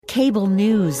Cable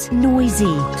news,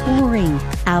 noisy, boring,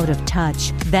 out of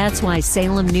touch. That's why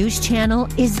Salem News Channel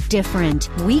is different.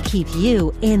 We keep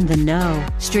you in the know.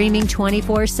 Streaming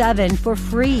 24/7 for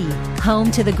free.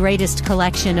 Home to the greatest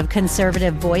collection of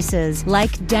conservative voices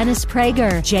like Dennis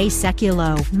Prager, Jay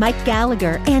Sekulow, Mike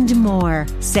Gallagher, and more.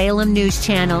 Salem News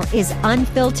Channel is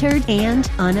unfiltered and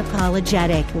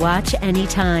unapologetic. Watch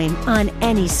anytime, on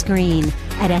any screen,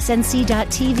 at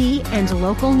snc.tv and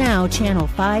Local Now Channel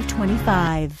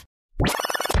 525.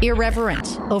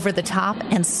 Irreverent, over the top,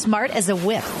 and smart as a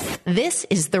whip. This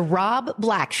is The Rob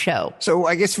Black Show. So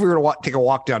I guess if we were to take a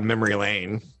walk down memory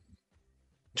lane,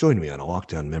 join me on a walk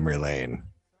down memory lane.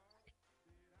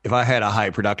 If I had a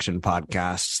high production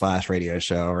podcast / radio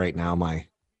show right now, my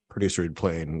producer would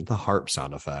play the harp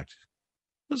sound effect.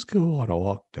 Let's go on a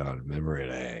walk down memory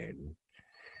lane.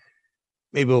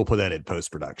 Maybe we'll put that in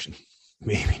post-production.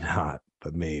 Maybe not,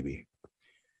 but maybe.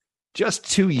 Just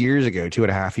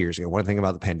 2.5 years ago, one thing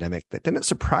about the pandemic that didn't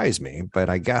surprise me, but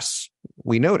I guess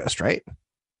we noticed, right?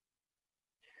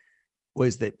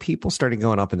 Was that people started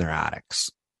going up in their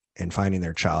attics and finding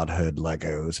their childhood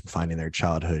Legos, finding their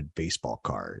childhood baseball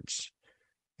cards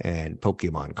and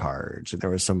Pokemon cards. And there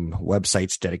were some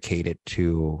websites dedicated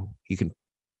to, you can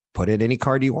put in any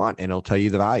card you want and it'll tell you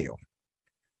the value.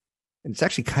 And it's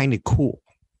actually kind of cool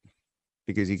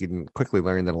because you can quickly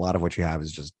learn that a lot of what you have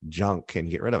is just junk and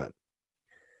get rid of it.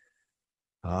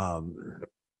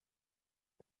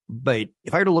 But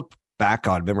if I were to look back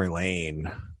on memory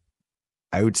lane,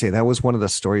 I would say that was one of the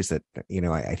stories that,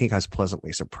 I think I was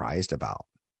pleasantly surprised about.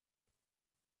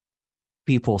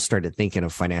 People started thinking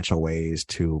of financial ways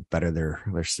to better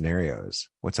their scenarios.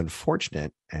 What's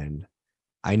unfortunate, and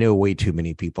I know way too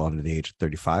many people under the age of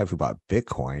 35 who bought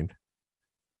Bitcoin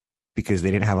because they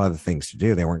didn't have other things to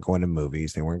do. They weren't going to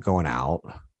movies. They weren't going out.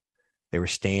 They were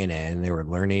staying in. They were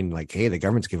learning like, hey, the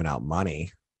government's giving out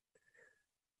money.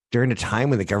 During a time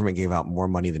when the government gave out more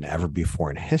money than ever before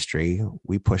in history,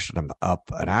 we pushed them up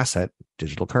an asset,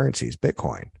 digital currencies,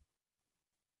 Bitcoin,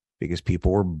 because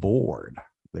people were bored.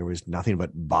 There was nothing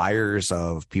but buyers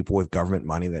of people with government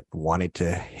money that wanted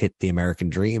to hit the American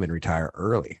dream and retire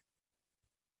early.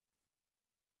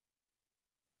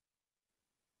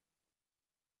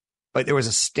 But there was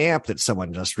a stamp that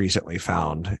someone just recently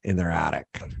found in their attic.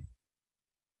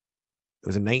 It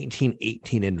was a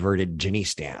 1918 inverted Ginny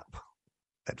stamp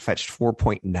that fetched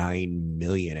 $4.9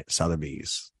 million at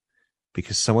Sotheby's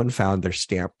because someone found their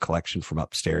stamp collection from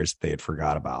upstairs that they had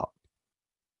forgot about.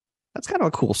 That's kind of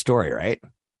a cool story, right?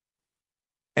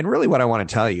 And really what I want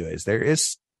to tell you is there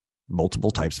is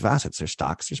multiple types of assets. There's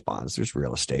stocks, there's bonds, there's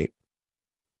real estate.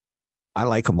 I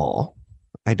like them all.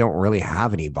 I don't really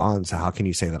have any bonds. So how can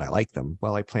you say that I like them?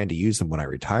 Well, I plan to use them when I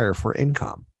retire for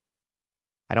income.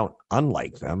 I don't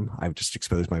unlike them. I've just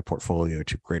exposed my portfolio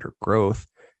to greater growth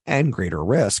and greater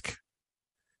risk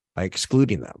by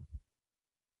excluding them.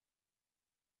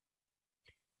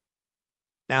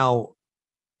 Now,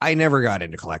 I never got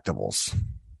into collectibles.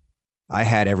 I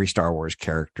had every Star Wars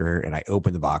character and I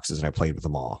opened the boxes and I played with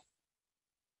them all.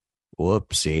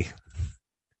 Whoopsie.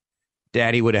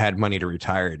 Daddy would have had money to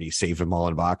retire and he saved them all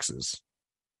in boxes.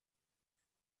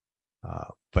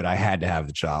 But I had to have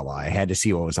the Jawa. I had to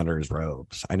see what was under his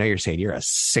robes. I know you're saying you're a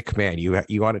sick man. You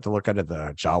wanted to look under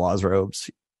the Jawa's robes.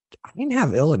 I didn't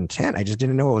have ill intent. I just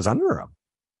didn't know what was under them.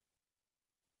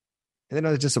 And then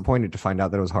I was disappointed to find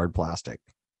out that it was hard plastic.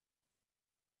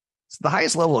 So the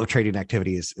highest level of trading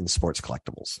activity is in sports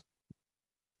collectibles.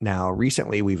 Now,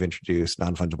 recently we've introduced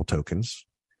non-fungible tokens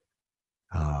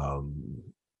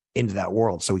into that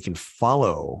world so we can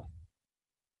follow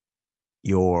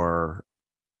your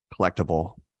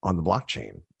collectible on the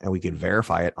blockchain and we can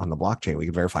verify it on the blockchain. We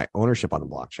can verify ownership on the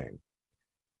blockchain.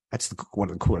 That's one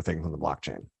of the cooler things on the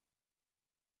blockchain.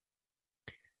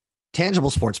 Tangible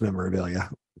sports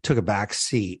memorabilia took a back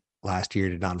seat last year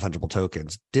to non-fungible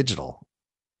tokens, digital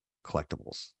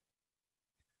collectibles.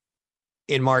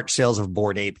 In March, sales of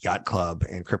Bored Ape Yacht Club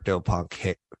and CryptoPunk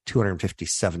hit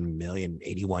 $257 million,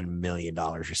 $81 million,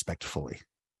 respectively.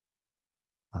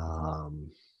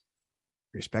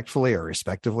 Respectfully or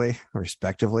respectively?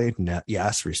 Respectively? No.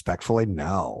 Yes. Respectfully?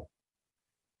 No.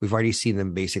 We've already seen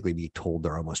them basically be told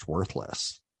they're almost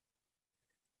worthless.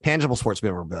 Tangible sports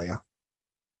memorabilia.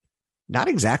 Not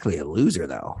exactly a loser,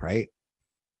 though, right?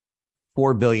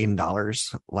 $4 billion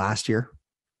last year.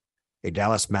 A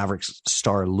Dallas Mavericks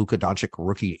star Luka Doncic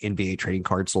rookie NBA trading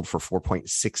card sold for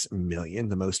 $4.6 million,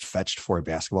 the most fetched for a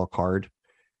basketball card.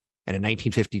 And a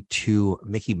 1952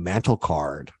 Mickey Mantle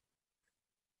card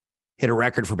hit a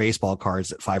record for baseball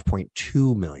cards at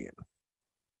 $5.2 million.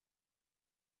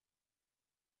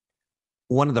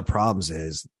 One of the problems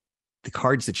is the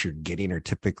cards that you're getting are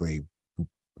typically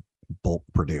bulk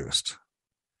produced.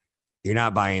 You're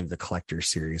not buying the collector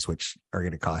series, which are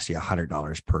going to cost you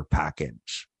 $100 per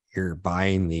package. You're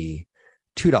buying the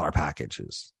 $2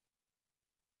 packages.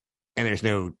 And there's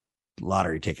no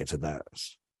lottery tickets in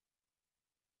those.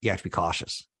 You have to be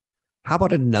cautious. How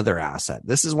about another asset?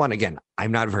 This is one, again,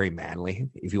 I'm not very manly.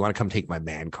 If you want to come take my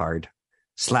man card,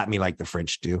 slap me like the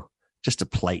French do. Just a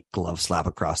polite glove slap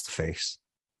across the face.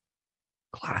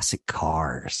 Classic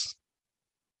cars.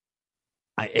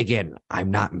 I'm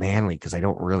not manly because I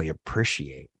don't really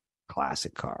appreciate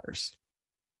classic cars.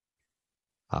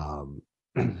 But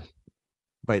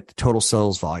the total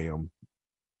sales volume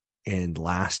in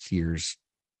last year's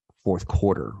fourth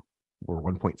quarter were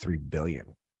 1.3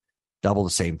 billion, double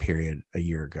the same period a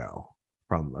year ago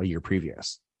from a year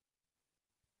previous.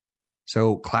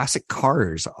 So classic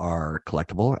cars are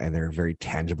collectible and they're very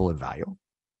tangible in value.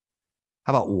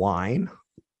 How about wine?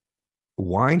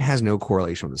 Wine has no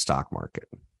correlation with the stock market.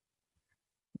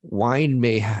 Wine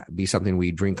may be something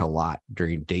we drink a lot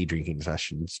during day drinking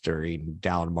sessions, during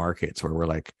down markets where we're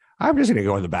like, I'm just going to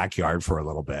go in the backyard for a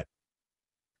little bit.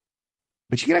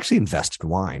 But you can actually invest in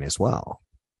wine as well.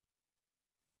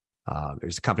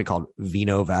 There's a company called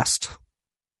VinoVest,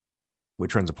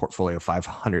 which runs a portfolio of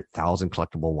 500,000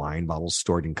 collectible wine bottles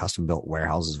stored in custom-built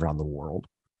warehouses around the world.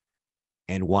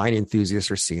 And wine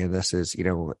enthusiasts are seeing this as,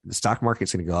 the stock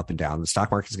market's going to go up and down. The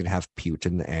stock market's going to have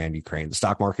Putin and Ukraine. The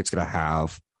stock market's going to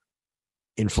have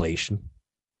inflation.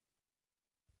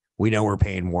 We know we're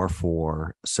paying more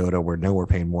for soda. We know we're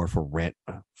paying more for rent,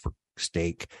 for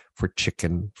steak, for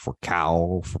chicken, for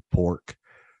cow, for pork.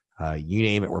 You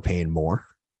name it, we're paying more.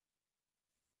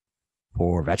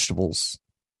 For vegetables,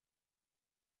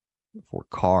 for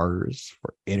cars,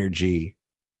 for energy.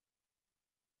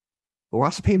 But we're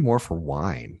also paying more for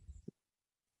wine.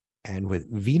 And with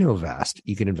VinoVest,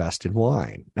 you can invest in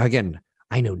wine. Now, again,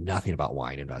 I know nothing about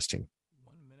wine investing.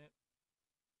 1 minute.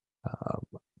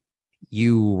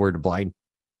 You were to blind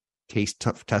taste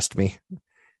test me,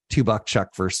 $2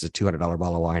 Chuck versus a $200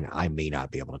 bottle of wine. I may not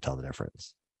be able to tell the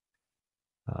difference.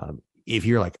 If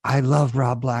you're like, I love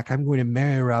Rob Black, I'm going to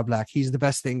marry Rob Black. He's the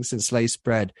best thing since sliced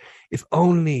bread. If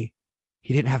only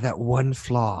he didn't have that one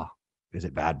flaw. Is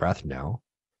it bad breath? No.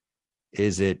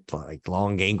 Is it like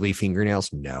long, gangly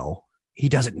fingernails? No. He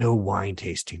doesn't know wine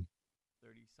tasting.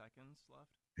 30 seconds left.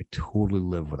 I totally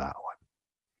live with that one.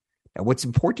 Now, what's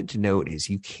important to note is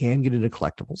you can get into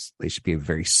collectibles. They should be a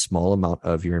very small amount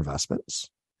of your investments.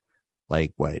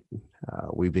 Like what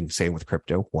we've been saying with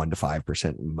crypto, 1% to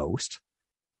 5% most.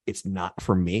 It's not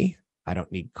for me. I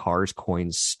don't need cars,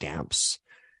 coins, stamps,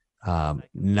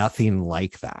 nothing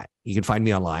like that. You can find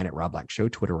me online at Rob Black Show,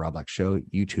 Twitter, Rob Black Show,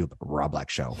 YouTube, Rob Black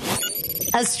Show.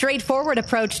 A straightforward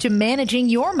approach to managing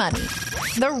your money.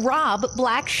 The Rob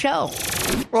Black Show.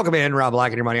 Welcome in, Rob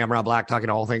Black and Your Money. I'm Rob Black, talking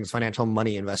all things financial,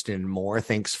 money, investing, and more.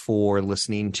 Thanks for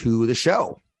listening to the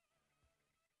show.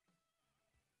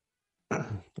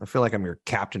 I feel like I'm your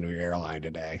captain of your airline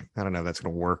today. I don't know if that's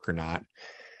going to work or not.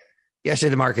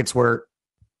 Yesterday, the markets were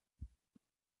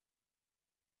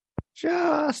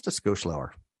just a skosh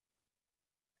lower.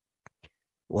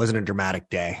 Wasn't a dramatic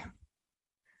day.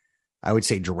 I would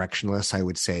say directionless. I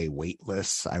would say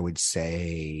weightless. I would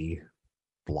say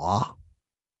blah.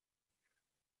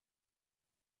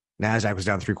 NASDAQ was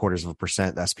down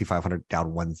 0.75%. The S&P 500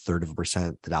 down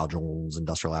 1/3%. The Dow Jones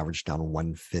Industrial Average down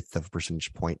 1/5 of a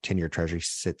percentage point. 10-year Treasury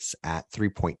sits at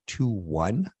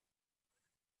 3.21.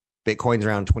 Bitcoin's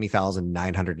around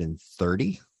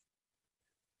 20,930.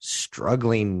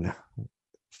 Struggling,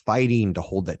 fighting to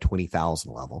hold that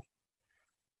 20,000 level.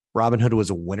 Robinhood was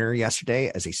a winner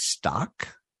yesterday as a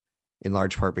stock, in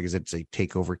large part because it's a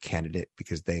takeover candidate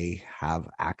because they have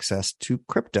access to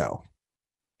crypto.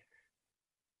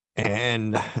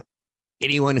 And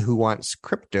anyone who wants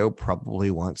crypto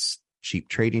probably wants cheap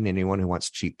trading. Anyone who wants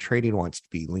cheap trading wants to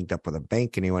be linked up with a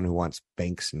bank. Anyone who wants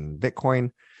banks and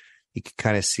Bitcoin, you can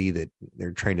kind of see that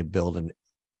they're trying to build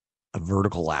a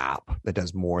vertical app that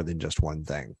does more than just one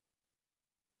thing,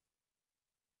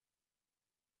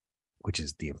 which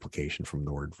is the implication from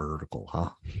the word vertical, huh?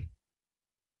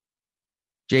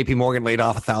 JP Morgan laid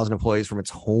off 1,000 employees from its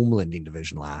home lending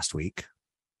division last week.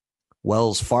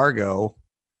 Wells Fargo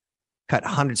cut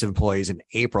hundreds of employees in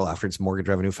April after its mortgage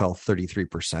revenue fell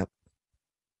 33%.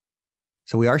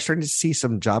 So we are starting to see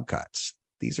some job cuts.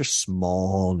 These are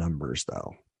small numbers,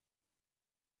 though.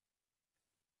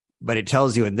 But it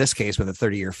tells you in this case, with a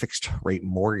 30-year fixed rate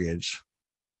mortgage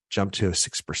jumped to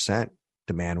 6%,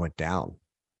 demand went down.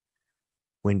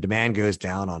 When demand goes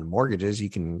down on mortgages, you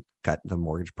can cut the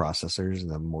mortgage processors and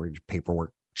the mortgage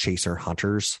paperwork chaser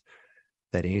hunters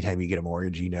that anytime you get a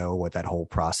mortgage, you know what that whole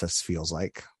process feels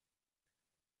like.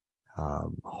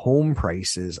 Home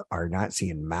prices are not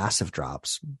seeing massive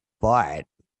drops, but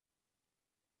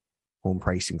home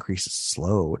price increases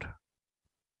slowed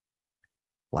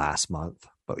last month.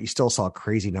 But you still saw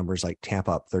crazy numbers like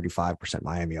Tampa up 35%,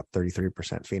 Miami up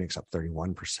 33%, Phoenix up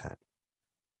 31%.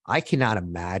 I cannot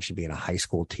imagine being a high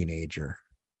school teenager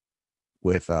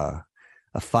with a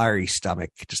fiery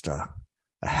stomach, just a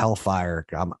hellfire.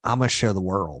 I'm going to show the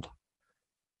world.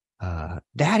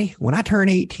 Daddy, when I turn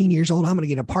 18 years old, I'm going to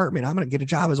get an apartment. I'm going to get a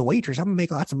job as a waitress. I'm going to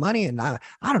make lots of money, and I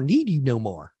don't need you no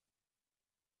more.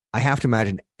 I have to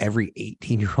imagine every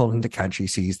 18-year-old in the country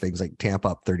sees things like Tampa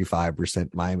up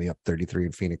 35%, Miami up 33%,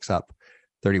 and Phoenix up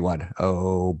 31%.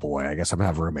 Oh boy, I guess I'm going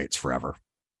to have roommates forever.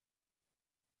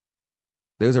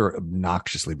 Those are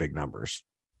obnoxiously big numbers.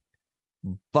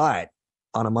 But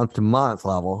on a month-to-month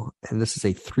level, and this is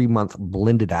a 3-month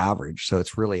blended average, so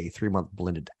it's really a 3-month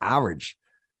blended average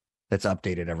that's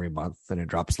updated every month, and it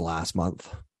drops the last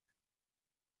month.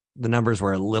 The numbers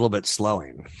were a little bit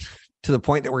slowing to the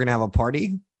point that we're going to have a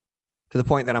party, to the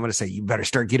point that I'm going to say, you better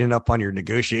start getting up on your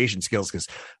negotiation skills because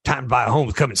time to buy a home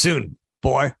is coming soon,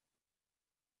 boy.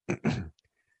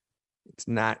 It's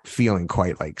not feeling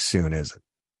quite like soon, is it?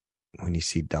 When you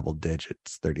see double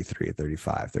digits, 33,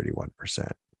 35,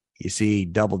 31%. You see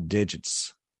double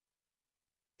digits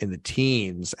in the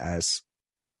teens as,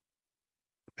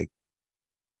 like,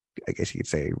 I guess you could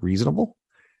say reasonable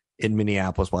in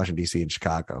Minneapolis, Washington, D.C., and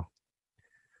Chicago.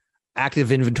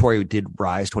 Active inventory did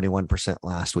rise 21%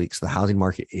 last week, so the housing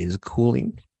market is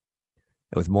cooling.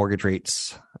 And with mortgage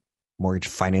rates, mortgage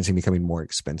financing becoming more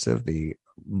expensive, the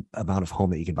amount of home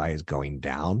that you can buy is going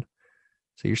down.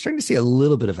 So you're starting to see a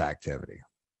little bit of activity.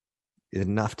 Is it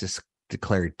enough to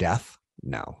declare death?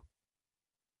 No.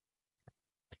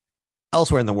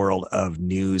 Elsewhere in the world of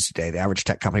news today, the average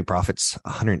tech company profits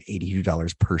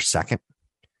 $182 per second.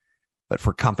 But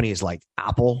for companies like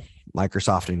Apple,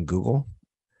 Microsoft, and Google,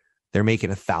 they're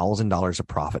making $1,000 of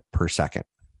profit per second.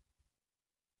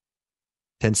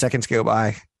 10 seconds go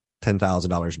by,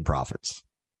 $10,000 in profits.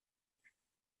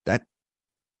 That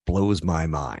blows my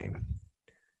mind.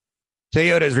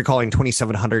 Toyota is recalling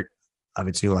 2,700 of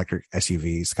its new electric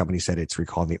SUVs. The company said it's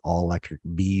recalling the all-electric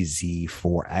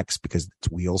BZ4X because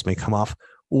its wheels may come off.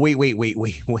 Wait,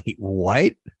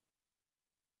 what?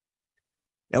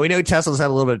 Now, we know Tesla's had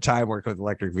a little bit of time working with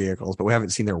electric vehicles, but we haven't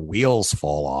seen their wheels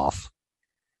fall off.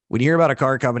 When you hear about a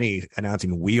car company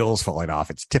announcing wheels falling off,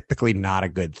 it's typically not a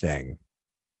good thing.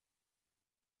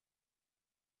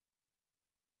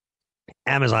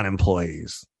 Amazon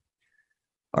employees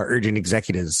are urging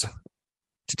executives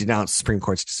to denounce the Supreme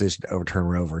Court's decision to overturn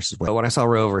Roe versus Wade. When I saw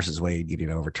Roe versus Wade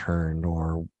getting overturned,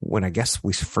 or when I guess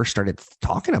we first started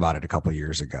talking about it a couple of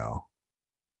years ago,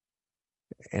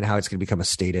 and how it's going to become a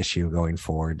state issue going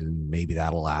forward, and maybe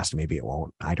that'll last, maybe it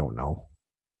won't. I don't know.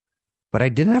 But I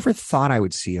never thought I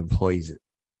would see employees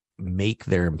make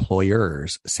their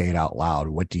employers say it out loud.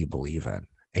 What do you believe in?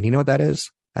 And you know what that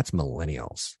is? That's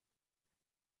millennials.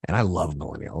 And I love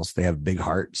millennials. They have big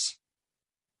hearts.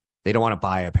 They don't want to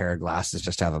buy a pair of glasses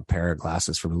just to have a pair of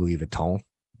glasses from Louis Vuitton.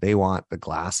 They want the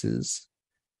glasses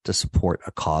to support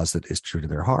a cause that is true to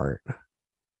their heart.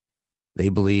 They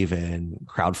believe in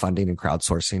crowdfunding and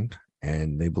crowdsourcing,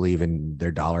 and they believe in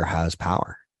their dollar has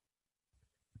power.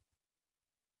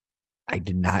 I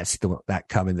did not see that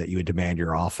coming, that you would demand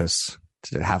your office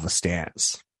to have a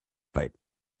stance. But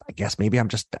I guess maybe I'm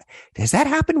just... Has that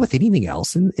happened with anything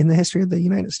else in the history of the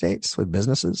United States with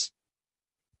businesses?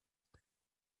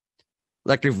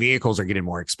 Electric vehicles are getting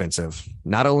more expensive.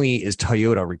 Not only is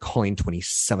Toyota recalling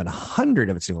 2,700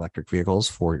 of its new electric vehicles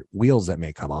for wheels that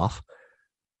may come off,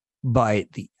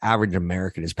 but the average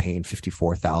American is paying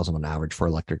 $54,000 on average for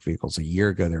electric vehicles. A year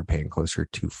ago, they were paying closer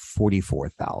to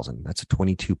 $44,000. That's a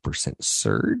 22%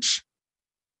 surge.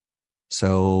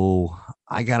 So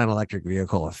I got an electric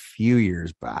vehicle a few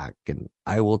years back, and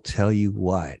I will tell you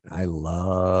what, I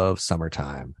love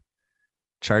summertime.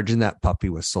 Charging that puppy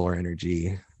with solar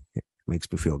energy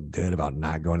makes me feel good about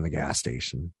not going to the gas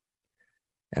station.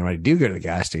 And when I do go to the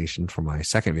gas station for my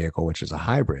second vehicle, which is a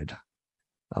hybrid,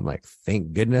 I'm like,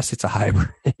 thank goodness it's a hybrid,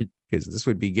 because this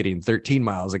would be getting 13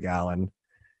 miles a gallon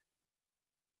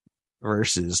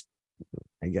versus,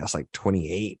 I guess, like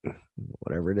 28,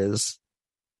 whatever it is.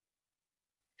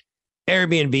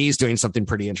 Airbnb is doing something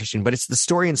pretty interesting, but it's the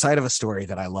story inside of a story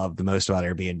that I love the most about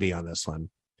Airbnb on this one.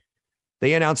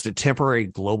 They announced a temporary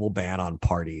global ban on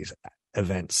parties,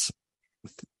 events,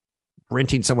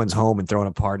 renting someone's home and throwing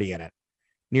a party in it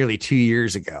nearly 2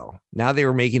 years ago. Now they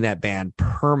were making that ban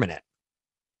permanent.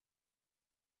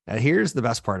 Now, here's the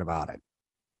best part about it.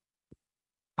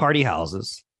 Party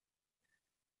houses.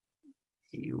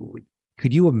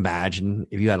 Could you imagine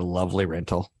if you had a lovely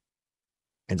rental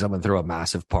and someone threw a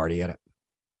massive party in it?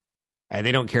 And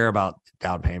they don't care about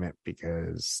down payment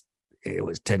because it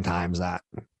was 10 times that.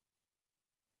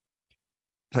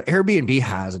 So Airbnb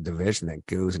has a division that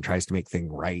goes and tries to make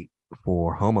things right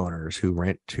for homeowners who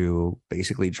rent to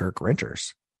basically jerk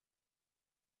renters.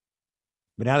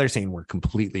 But now they're saying we're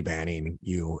completely banning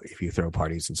you if you throw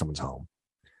parties in someone's home.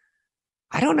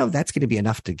 I don't know if that's going to be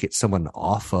enough to get someone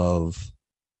off of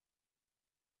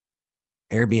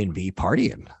Airbnb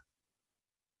partying.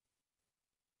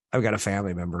 I've got a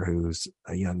family member who's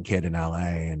a young kid in LA,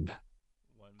 and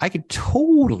I could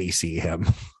totally see him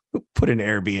put an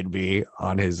Airbnb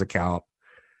on his account.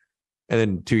 And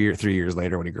then 3 years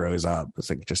later, when he grows up, it's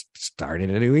like just starting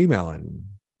a new email and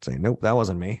saying, nope, that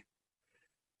wasn't me.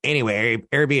 Anyway,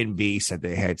 Airbnb said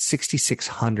they had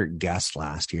 6,600 guests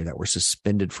last year that were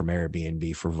suspended from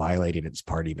Airbnb for violating its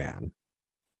party ban.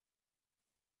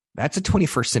 That's a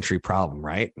 21st century problem,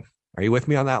 right? Are you with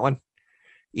me on that one?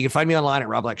 You can find me online at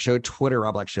Rob Black Show, Twitter,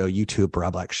 Rob Black Show, YouTube,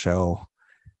 Rob Black Show.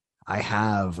 I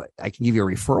can give you a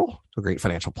referral to a great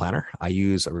financial planner. I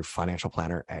use a financial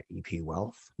planner at EP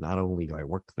Wealth. Not only do I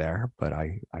work there, but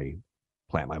I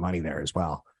plant my money there as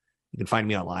well. You can find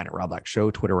me online at Rob Black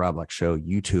Show, Twitter, Rob Black Show,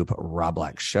 YouTube, Rob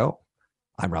Black Show.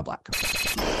 I'm Rob Black.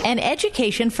 An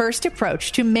education-first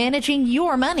approach to managing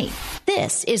your money.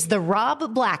 This is the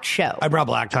Rob Black Show. I'm Rob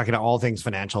Black, talking to all things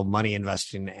financial, money,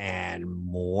 investing, and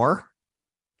more.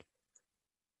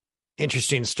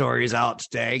 Interesting stories out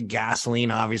today.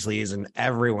 Gasoline obviously is in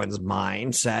everyone's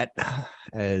mindset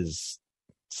as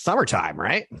summertime,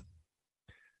 right?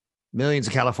 Millions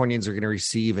of Californians are going to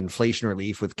receive inflation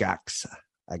relief with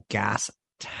a gas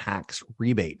tax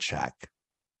rebate check.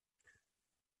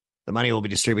 The money will be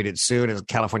distributed soon as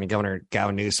California Governor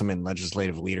Gavin Newsom and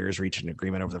legislative leaders reach an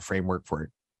agreement over the framework for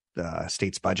the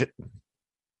state's budget.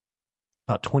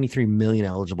 About 23 million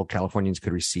eligible Californians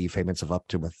could receive payments of up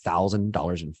to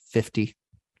 $1,000.50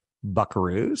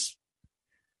 buckaroos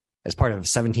as part of a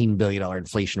 $17 billion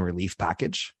inflation relief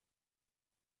package.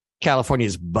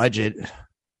 California's budget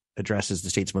addresses the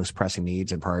state's most pressing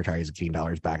needs and prioritizes getting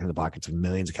dollars back into the pockets of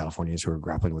millions of Californians who are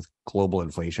grappling with global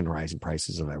inflation, rising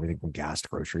prices of everything from gas to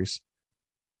groceries.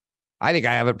 I think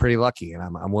I have it pretty lucky, and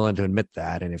I'm willing to admit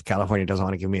that. And if California doesn't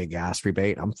want to give me a gas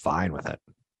rebate, I'm fine with it.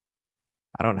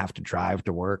 I don't have to drive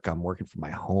to work. I'm working from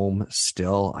my home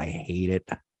still. I hate it.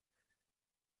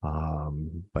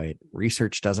 But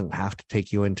research doesn't have to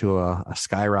take you into a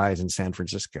skyrise in San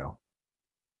Francisco.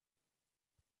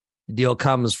 The deal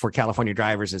comes for California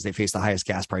drivers as they face the highest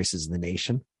gas prices in the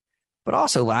nation. But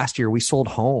also last year we sold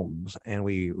homes and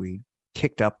we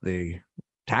kicked up the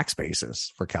tax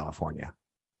basis for California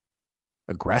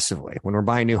aggressively. When we're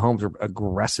buying new homes, we're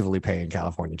aggressively paying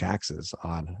California taxes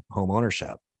on home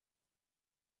ownership.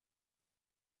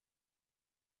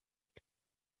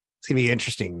 It's going to be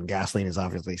interesting. Gasoline is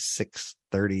obviously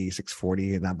 $6.30,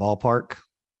 $6.40 in that ballpark.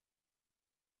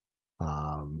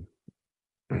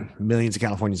 Millions of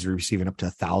Californians are receiving up to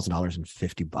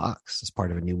 $1,000.50 as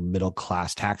part of a new middle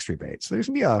class tax rebate. So there's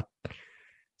going to be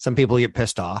some people get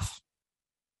pissed off.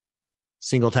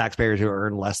 Single taxpayers who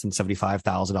earn less than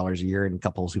 $75,000 a year and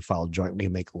couples who file jointly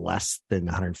make less than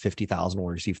 $150,000 will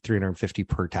receive $350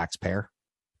 per taxpayer.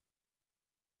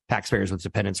 Taxpayers with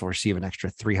dependents will receive an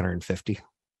extra $350.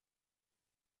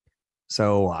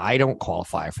 So I don't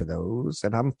qualify for those,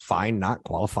 and I'm fine not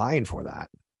qualifying for that.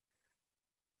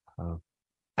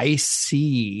 I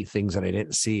see things that I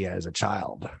didn't see as a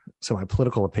child. So my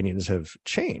political opinions have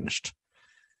changed.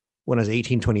 When I was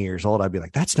 18, 20 years old, I'd be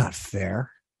like, that's not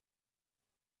fair.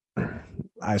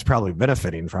 I was probably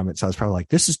benefiting from it. So I was probably like,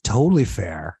 this is totally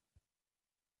fair.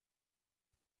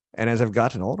 And as I've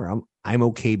gotten older, I'm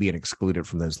okay being excluded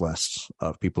from those lists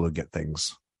of people who get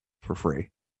things for free.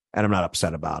 And I'm not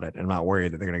upset about it. I'm not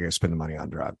worried that they're going to go spend the money on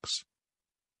drugs.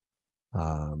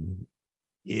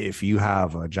 If you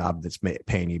have a job that's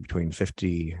paying you between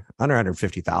under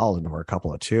 $150,000 or a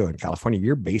couple of two in California,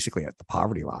 you're basically at the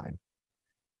poverty line.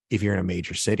 If you're in a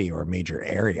major city or a major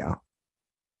area.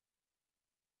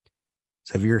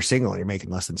 So if you're single and you're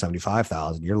making less than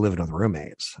 $75,000, you're living with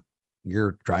roommates.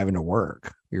 You're driving to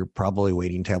work. You're probably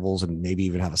waiting tables and maybe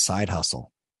even have a side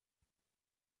hustle.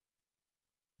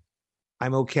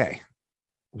 I'm okay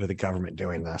with the government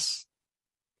doing this.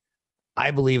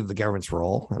 I believe the government's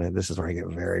role, and this is where I get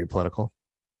very political.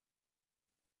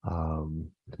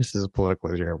 This is as political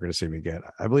as you're ever going to see me get.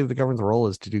 I believe the government's role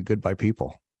is to do good by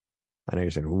people. I know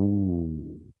you're saying,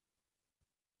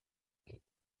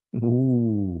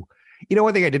 ooh. You know,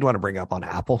 one thing I did want to bring up on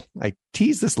Apple, I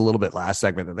teased this a little bit last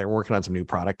segment that they're working on some new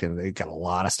product and they've got a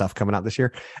lot of stuff coming out this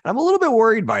year. And I'm a little bit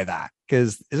worried by that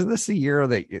because isn't this a year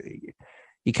that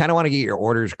you kind of want to get your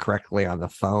orders correctly on the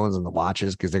phones and the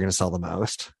watches because they're going to sell the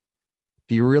most?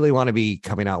 Do you really want to be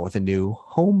coming out with a new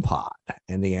HomePod?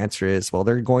 And the answer is, well,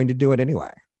 they're going to do it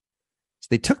anyway. So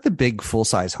they took the big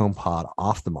full-size HomePod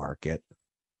off the market.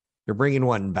 They're bringing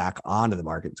one back onto the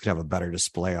market. It's going to have a better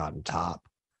display on top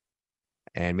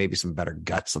and maybe some better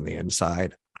guts on the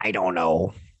inside. I don't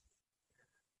know.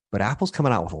 But Apple's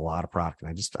coming out with a lot of product.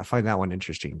 And I find that one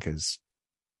interesting because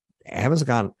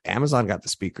Amazon got the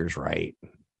speakers right.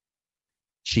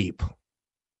 Cheap.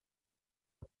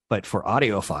 But for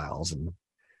audiophiles, and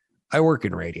I work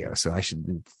in radio, so I should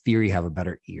in theory have a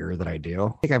better ear than I do.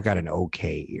 I think I've got an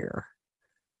okay ear.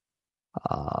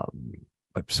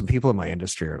 But some people in my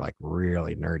industry are like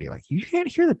really nerdy. Like, you can't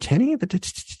hear the tinny,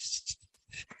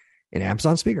 an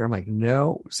Amazon speaker. I'm like,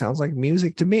 no, sounds like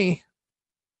music to me.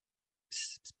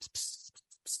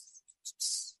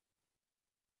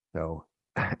 So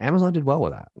Amazon did well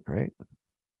with that, right?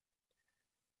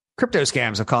 Crypto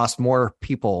scams have cost more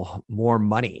people more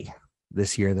money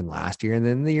this year than last year and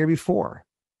then the year before.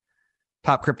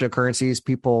 Top cryptocurrencies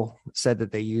people said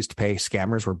that they used to pay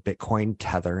scammers were Bitcoin,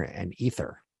 Tether, and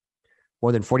Ether.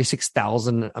 More than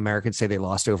 46,000 Americans say they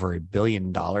lost over $1 billion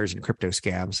in crypto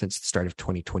scams since the start of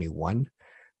 2021.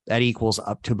 That equals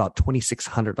up to about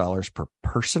 $2,600 per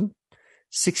person,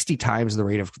 60 times the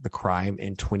rate of the crime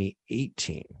in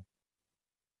 2018.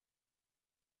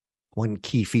 One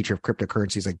key feature of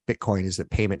cryptocurrencies like Bitcoin is that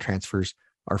payment transfers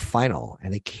are final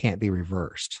and they can't be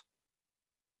reversed.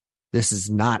 This is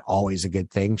not always a good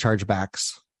thing.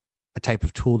 Chargebacks, a type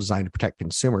of tool designed to protect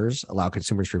consumers, allow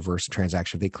consumers to reverse a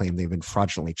transaction if they claim they've been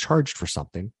fraudulently charged for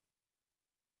something.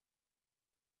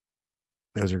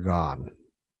 Those are gone.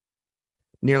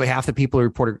 Nearly half the people who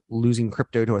reported losing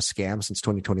crypto to a scam since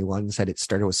 2021 said it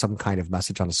started with some kind of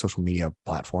message on a social media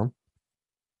platform.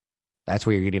 That's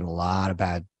where you're getting a lot of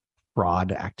bad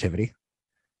fraud activity.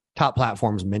 Top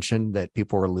platforms mentioned that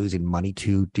people were losing money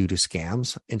due to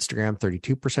scams. Instagram,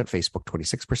 32%, Facebook,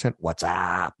 26%,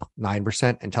 WhatsApp,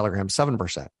 9%, and Telegram,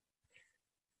 7%.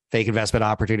 Fake investment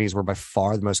opportunities were by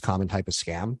far the most common type of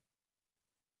scam.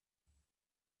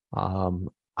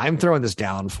 I'm throwing this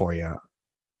down for you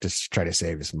just to try to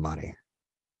save you some money.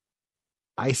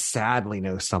 I sadly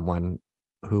know someone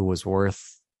who was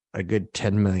worth a good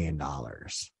 $10 million.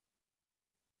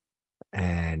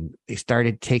 And they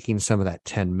started taking some of that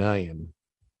 10 million.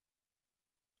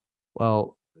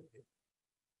 Well,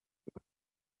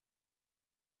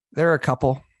 there are a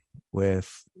couple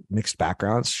with mixed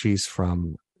backgrounds. She's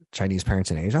from Chinese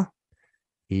parents in Asia.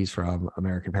 He's from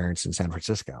American parents in San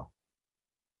Francisco.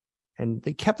 And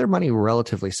they kept their money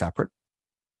relatively separate.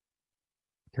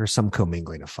 There was some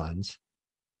commingling of funds.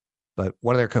 But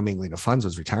one of their commingling of funds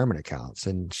was retirement accounts.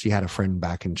 And she had a friend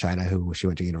back in China who she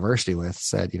went to university with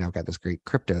said, I've got this great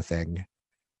crypto thing.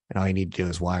 And all you need to do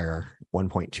is wire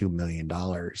 $1.2 million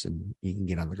and you can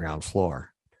get on the ground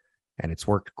floor. And it's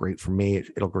worked great for me.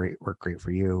 It'll work great for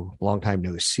you. Long time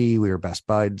no see. We were best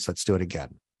buds. Let's do it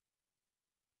again.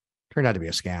 Turned out to be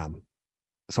a scam.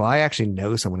 So I actually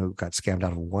know someone who got scammed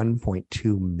out of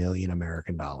 1.2 million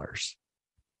American dollars.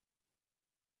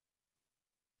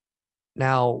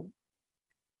 Now,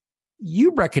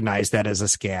 you recognize that as a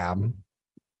scam.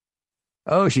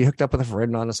 Oh, she hooked up with a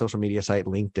friend on a social media site,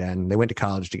 LinkedIn. They went to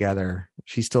college together.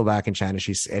 She's still back in China.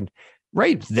 And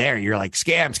right there, you're like,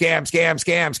 scam, scam, scam,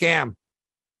 scam,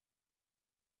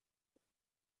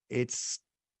 scam.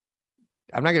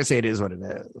 I'm not going to say it is what it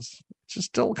is. It's just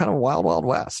still kind of wild, wild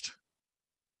west.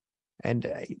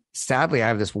 And sadly, I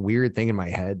have this weird thing in my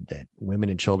head that women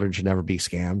and children should never be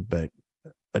scammed, but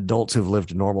adults who've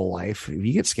lived a normal life, if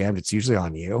you get scammed, it's usually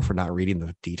on you for not reading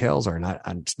the details or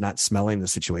not smelling the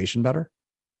situation better.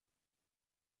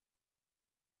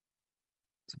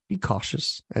 So be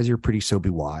cautious, as you're pretty so be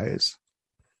wise.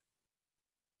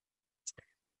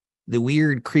 The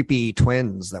weird, creepy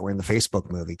twins that were in the Facebook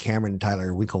movie, Cameron and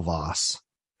Tyler Winklevoss,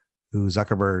 who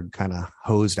Zuckerberg kind of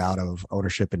hosed out of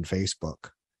ownership in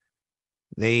Facebook.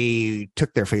 They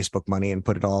took their Facebook money and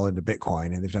put it all into Bitcoin,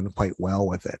 and they've done quite well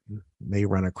with it. They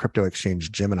run a crypto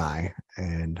exchange, Gemini,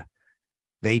 and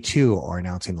they too are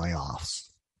announcing layoffs.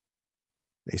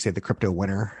 They say the crypto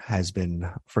winter has been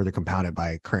further compounded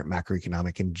by current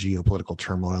macroeconomic and geopolitical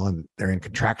turmoil, and they're in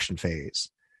contraction phase.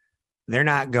 They're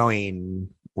not going,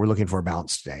 we're looking for a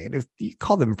bounce today. And if you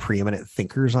call them preeminent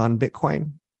thinkers on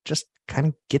Bitcoin, just kind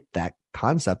of get that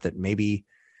concept that maybe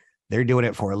they're doing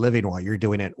it for a living while you're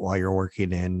doing it while you're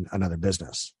working in another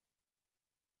business.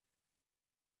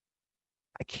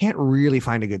 I can't really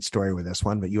find a good story with this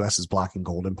one, but U.S. is blocking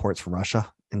gold imports from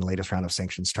Russia in the latest round of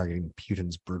sanctions targeting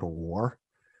Putin's brutal war.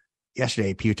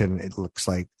 Yesterday, Putin, it looks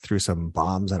like, threw some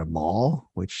bombs at a mall,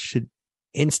 which should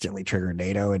instantly trigger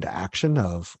NATO into action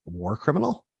of war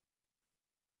criminal.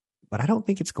 But I don't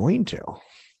think it's going to.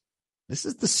 This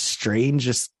is the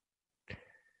strangest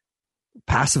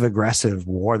passive-aggressive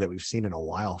war that we've seen in a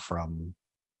while from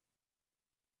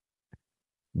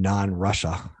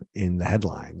non-Russia in the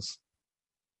headlines.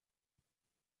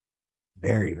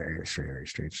 Very, very, very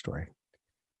strange story.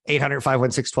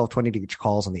 800-516-1220 to get your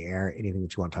calls on the air. Anything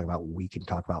that you want to talk about, we can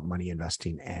talk about money,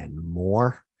 investing, and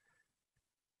more.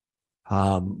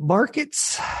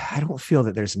 Markets, I don't feel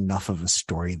that there's enough of a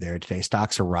story there today.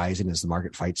 Stocks are rising as the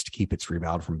market fights to keep its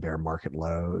rebound from bear market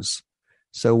lows.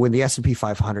 So when the S&P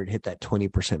 500 hit that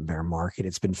 20% bear market,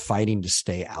 it's been fighting to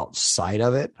stay outside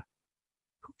of it.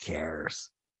 Who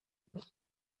cares?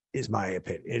 Is my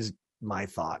opinion, is my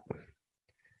thought.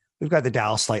 We've got the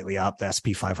Dow slightly up, the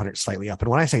S&P 500 slightly up. And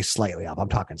when I say slightly up, I'm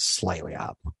talking slightly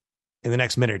up. In the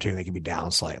next minute or two, they could be down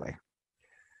slightly.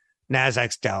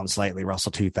 NASDAQ's down slightly.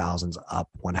 Russell 2000's up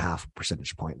 0.5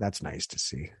 percentage point. That's nice to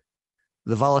see.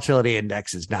 The volatility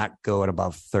index is not going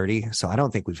above 30, so I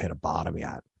don't think we've hit a bottom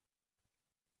yet.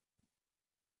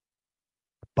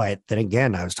 But then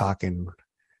again, I was talking,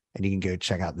 and you can go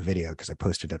check out the video because I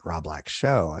posted it at Rob Black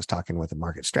Show. I was talking with a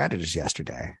market strategist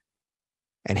yesterday.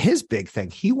 And his big thing,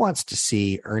 he wants to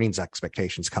see earnings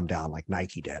expectations come down like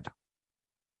Nike did.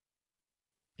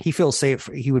 He feels safe.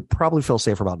 He would probably feel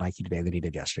safer about Nike today than he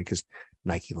did yesterday because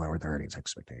Nike lowered their earnings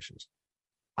expectations.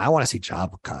 I want to see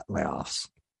job cut layoffs.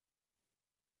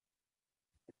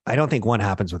 I don't think one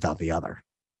happens without the other.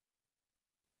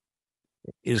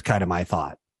 Is kind of my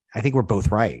thought. I think we're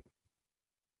both right.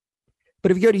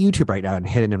 But if you go to YouTube right now and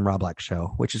hit it in Rob Black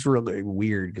Show, which is really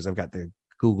weird because I've got the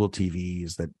Google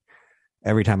TVs that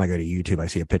every time I go to YouTube, I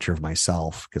see a picture of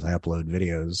myself because I upload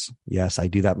videos. Yes, I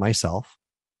do that myself.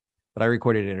 But I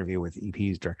recorded an interview with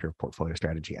EP's Director of Portfolio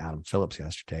Strategy, Adam Phillips,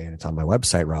 yesterday, and it's on my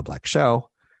website, Rob Black Show.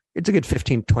 It's a good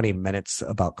 15, 20 minutes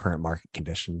about current market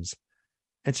conditions.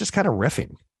 It's just kind of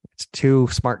riffing. It's two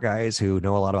smart guys who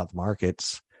know a lot about the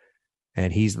markets,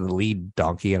 and he's the lead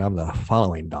donkey, and I'm the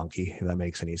following donkey, if that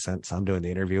makes any sense. I'm doing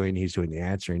the interviewing, he's doing the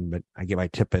answering, but I get my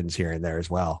tip-ins here and there as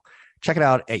well. Check it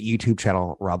out at YouTube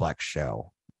channel, Rob Black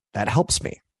Show. That helps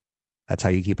me. That's how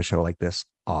you keep a show like this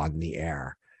on the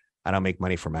air. I don't make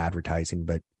money from advertising,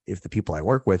 but if the people I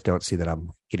work with don't see that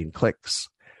I'm getting clicks,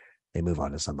 they move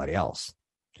on to somebody else.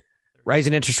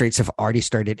 Rising interest rates have already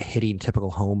started hitting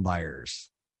typical home buyers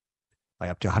by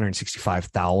up to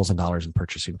 $165,000 in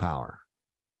purchasing power.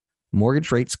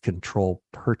 Mortgage rates control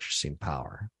purchasing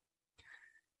power.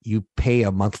 You pay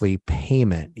a monthly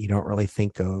payment. You don't really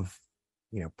think of,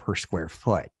 per square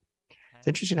foot. It's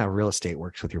interesting how real estate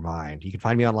works with your mind. You can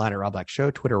find me online at Rob Black Show,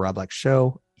 Twitter, Rob Black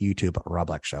Show, YouTube, Rob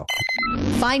Black Show.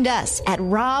 Find us at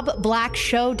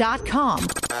robblackshow.com.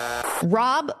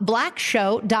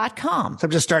 robblackshow.com. So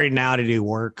I'm just starting now to do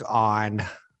work on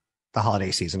the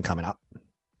holiday season coming up.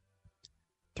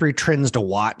 3 trends to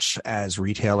watch as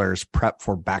retailers prep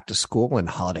for back to school and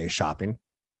holiday shopping.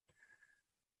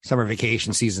 Summer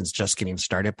vacation season's just getting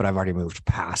started, but I've already moved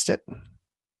past it.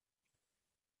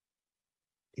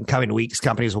 In coming weeks,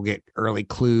 companies will get early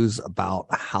clues about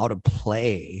how to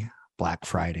play Black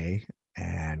Friday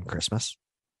and Christmas,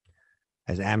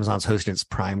 as Amazon's hosting its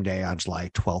Prime Day on July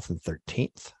 12th and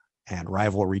 13th, and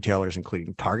rival retailers,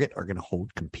 including Target, are going to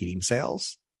hold competing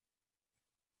sales.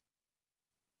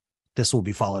 This will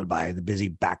be followed by the busy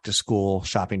back-to-school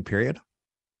shopping period.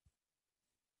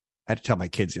 I had to tell my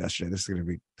kids yesterday,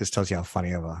 this tells you how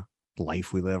funny of a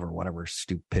life we live or whatever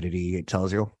stupidity it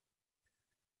tells you.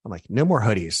 I'm like, no more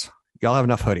hoodies. Y'all have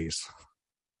enough hoodies.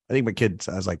 I think my kids,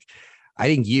 I was like, I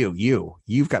think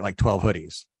you've got like 12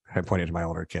 hoodies. I pointed to my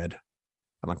older kid.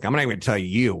 I'm like, I'm not even going to tell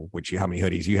you how many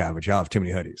hoodies you have, but y'all have too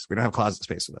many hoodies. We don't have closet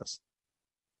space for this.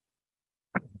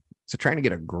 So trying to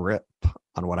get a grip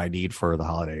on what I need for the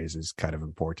holidays is kind of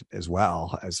important as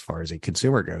well, as far as a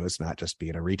consumer goes, not just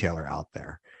being a retailer out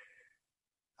there.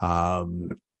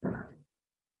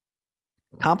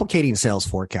 Complicating sales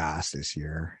forecast this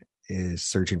year is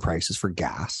surging prices for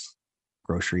gas,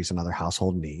 groceries, and other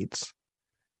household needs,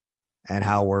 and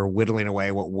how we're whittling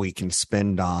away what we can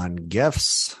spend on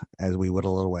gifts as we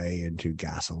whittle away into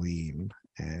gasoline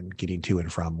and getting to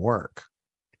and from work.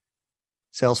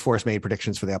 Salesforce made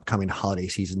predictions for the upcoming holiday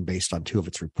season based on 2 of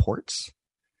its reports.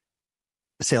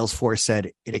 Salesforce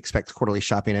said it expects quarterly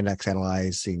shopping index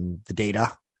analyzing the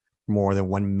data for more than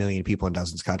 1 million people in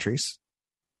dozens of countries.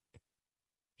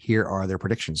 Here are their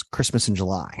predictions. Christmas in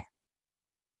July.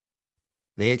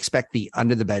 They expect the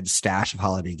under the bed stash of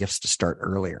holiday gifts to start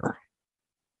earlier.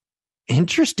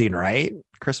 Interesting, right?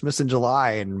 Christmas in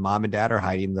July, and mom and dad are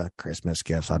hiding the Christmas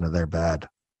gifts under their bed.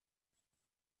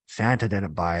 Santa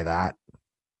didn't buy that.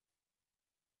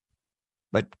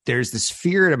 But there's this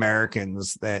fear in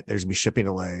Americans that there's going to be shipping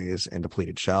delays and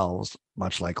depleted shelves,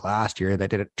 much like last year. That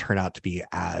didn't turn out to be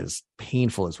as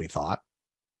painful as we thought.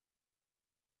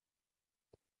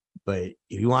 But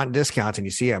if you want discounts and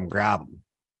you see them, grab them.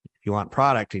 If you want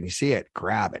product and you see it,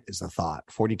 grab it, is the thought.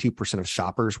 42% of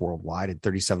shoppers worldwide and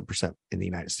 37% in the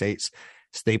United States.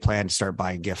 So they plan to start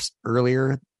buying gifts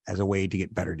earlier as a way to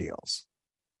get better deals.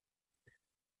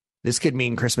 This could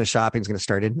mean Christmas shopping is going to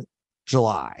start in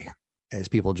July as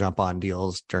people jump on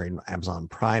deals during Amazon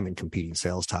Prime and competing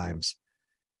sales times.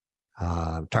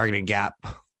 Target and Gap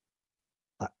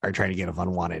are trying to get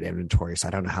unwanted inventory, so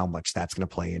I don't know how much that's going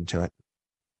to play into it.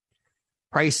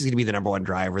 Price is going to be the number one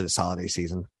driver this holiday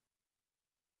season.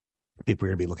 People are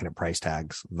going to be looking at price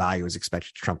tags. Value is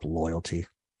expected to trump loyalty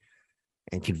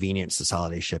and convenience this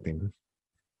holiday shipping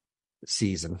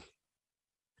season.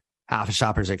 Half of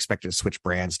shoppers are expected to switch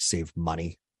brands to save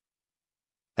money.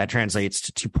 That translates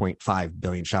to 2.5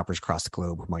 billion shoppers across the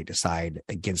globe who might decide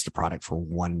against a product for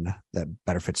one that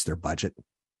better fits their budget.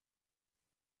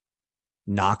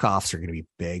 Knockoffs are going to be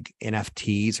big.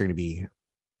 NFTs are going to be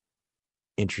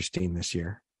interesting this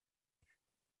year.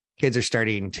 Kids are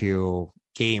starting to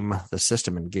game the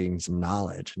system and gain some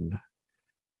knowledge. And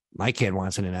my kid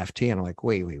wants an NFT. And I'm like,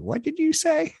 wait, what did you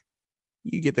say?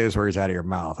 You get those words out of your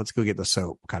mouth. Let's go get the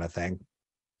soap kind of thing.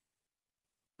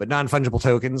 But non-fungible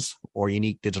tokens or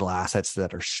unique digital assets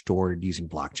that are stored using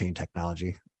blockchain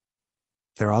technology,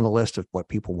 they're on the list of what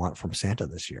people want from Santa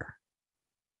this year.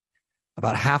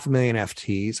 About 500,000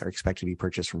 NFTs are expected to be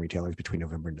purchased from retailers between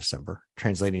November and December,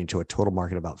 translating into a total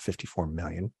market of about 54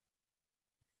 million.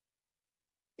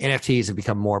 NFTs have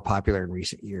become more popular in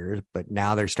recent years, but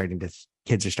now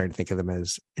kids are starting to think of them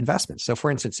as investments. So for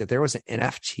instance, if there was an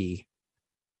NFT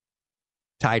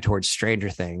tied towards Stranger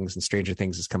Things, and Stranger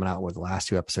Things is coming out with the last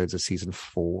 2 episodes of season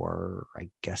 4, I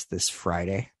guess this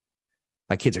Friday.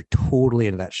 My kids are totally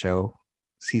into that show.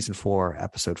 Season 4,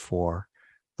 episode 4,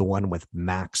 the one with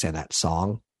Max and that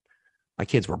song. My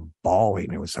kids were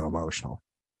bawling. It was so emotional.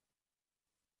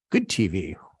 Good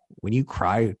TV. When you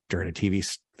cry during a TV,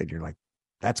 then you're like,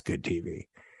 that's good TV.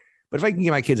 But if I can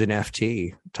get my kids an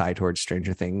NFT tied towards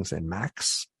Stranger Things and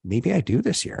Max, maybe I do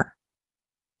this year.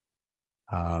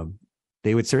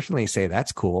 They would certainly say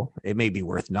that's cool. It may be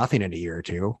worth nothing in a year or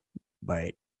two,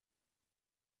 but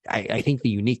I think the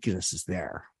uniqueness is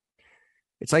there.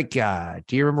 It's like,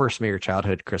 do you remember some of your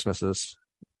childhood Christmases?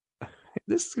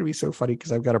 This is going to be so funny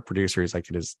because I've got a producer who's like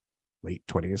in his late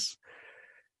 20s.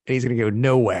 And he's going to go,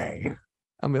 no way.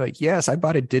 I'm like, yes, I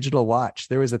bought a digital watch.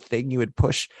 There was a thing you would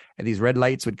push and these red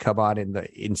lights would come on, and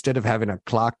instead of having a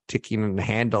clock ticking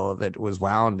handle that was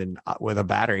wound and with a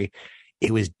battery,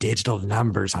 it was digital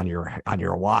numbers on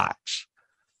your watch.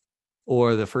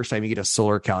 Or the first time you get a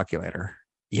solar calculator.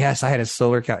 Yes, I had a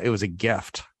solar it was a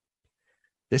gift.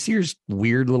 This year's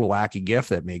weird little wacky gift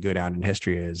that may go down in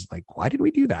history is like, why did we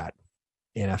do that?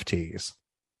 NFTs.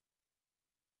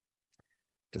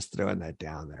 Just throwing that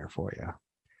down there for you.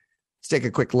 Let's take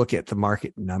a quick look at the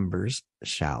market numbers,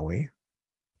 shall we?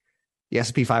 The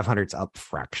S&P 500 is up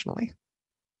fractionally.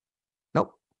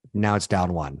 Nope. Now it's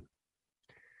down 1.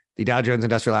 The Dow Jones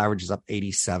Industrial Average is up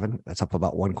 87. That's up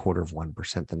about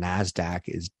 0.25%. The NASDAQ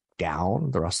is down.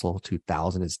 The Russell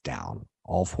 2000 is down.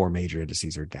 All 4 major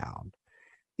indices are down.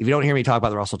 If you don't hear me talk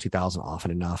about the Russell 2000 often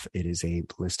enough, it is a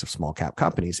list of small cap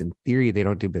companies. In theory, they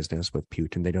don't do business with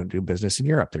Putin. They don't do business in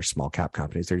Europe. They're small cap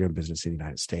companies. They're doing business in the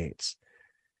United States.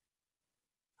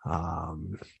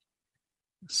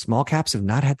 Small caps have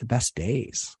not had the best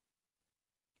days,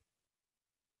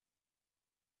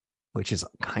 which is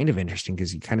kind of interesting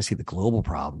because you kind of see the global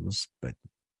problems, but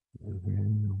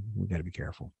we got to be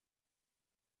careful.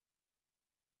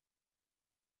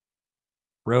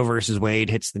 Roe versus Wade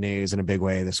hits the news in a big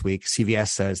way this week. CVS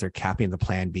says they're capping the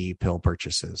Plan B pill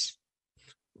purchases.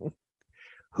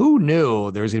 Who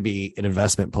knew there was going to be an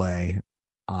investment play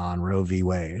on Roe v.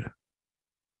 Wade?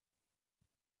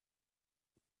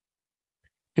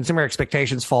 Consumer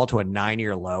expectations fall to a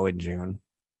 9-year low in June.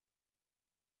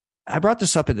 I brought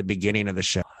this up at the beginning of the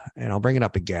show, and I'll bring it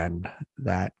up again,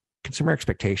 that consumer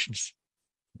expectations.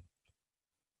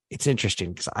 It's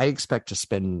interesting because I expect to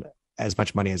spend as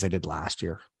much money as I did last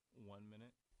year. 1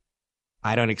 minute.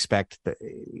 I don't expect that.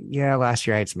 Yeah, last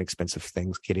year I had some expensive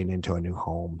things getting into a new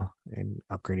home and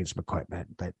upgrading some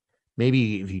equipment, but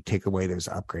maybe if you take away those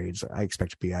upgrades, I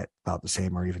expect to be at about the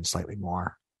same or even slightly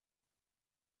more.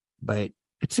 But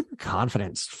Consumer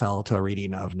confidence fell to a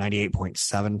reading of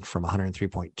 98.7 from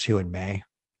 103.2 in May.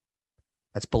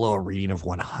 That's below a reading of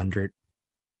 100.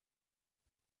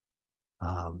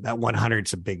 That 100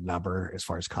 is a big number as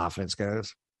far as confidence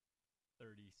goes.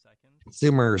 30 seconds.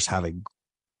 Consumers have a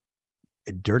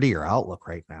dirtier outlook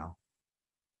right now.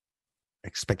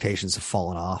 Expectations have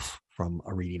fallen off from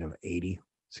a reading of 80,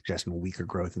 suggesting weaker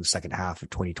growth in the second half of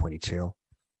 2022.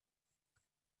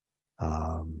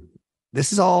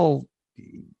 This is all.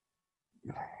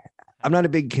 I'm not a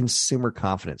big consumer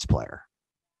confidence player.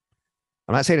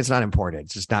 I'm not saying it's not important.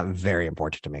 It's just not very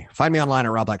important to me. Find me online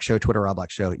at Rob Black Show, Twitter, Rob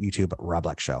Black Show, YouTube, Rob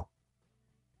Black Show.